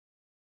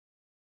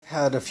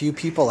Had a few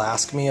people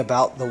ask me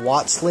about the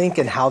Watts link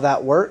and how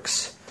that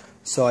works,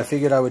 so I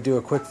figured I would do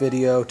a quick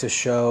video to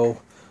show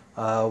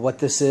what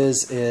this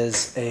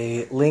is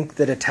a link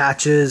that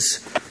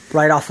attaches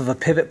right off of a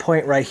pivot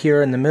point right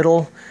here in the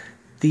middle.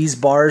 These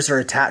bars are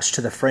attached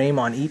to the frame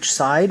on each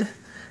side,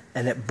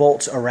 and it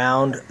bolts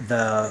around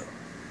the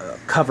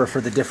cover for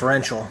the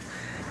differential.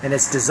 And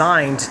it's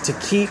designed to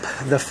keep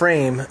the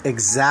frame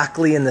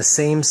exactly in the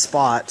same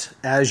spot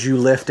as you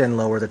lift and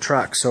lower the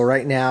truck. So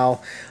right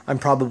now I'm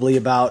probably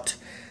about,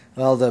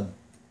 well, the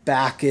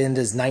back end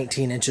is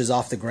 19 inches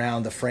off the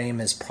ground. The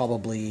frame is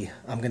probably,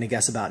 I'm going to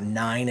guess, about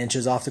 9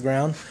 inches off the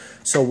ground.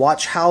 So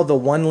watch how the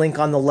one link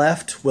on the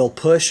left will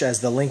push as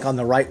the link on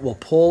the right will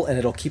pull, and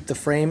it'll keep the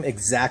frame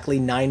exactly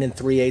 9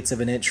 3/8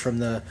 of an inch from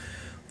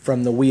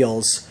the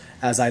wheels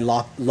as I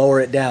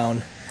lower it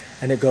down,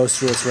 and it goes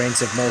through its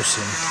range of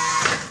motion.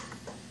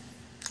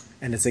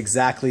 And it's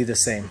exactly the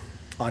same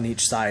on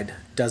each side.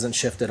 Doesn't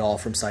shift at all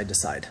from side to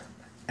side.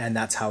 And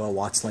that's how a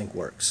Watts link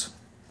works.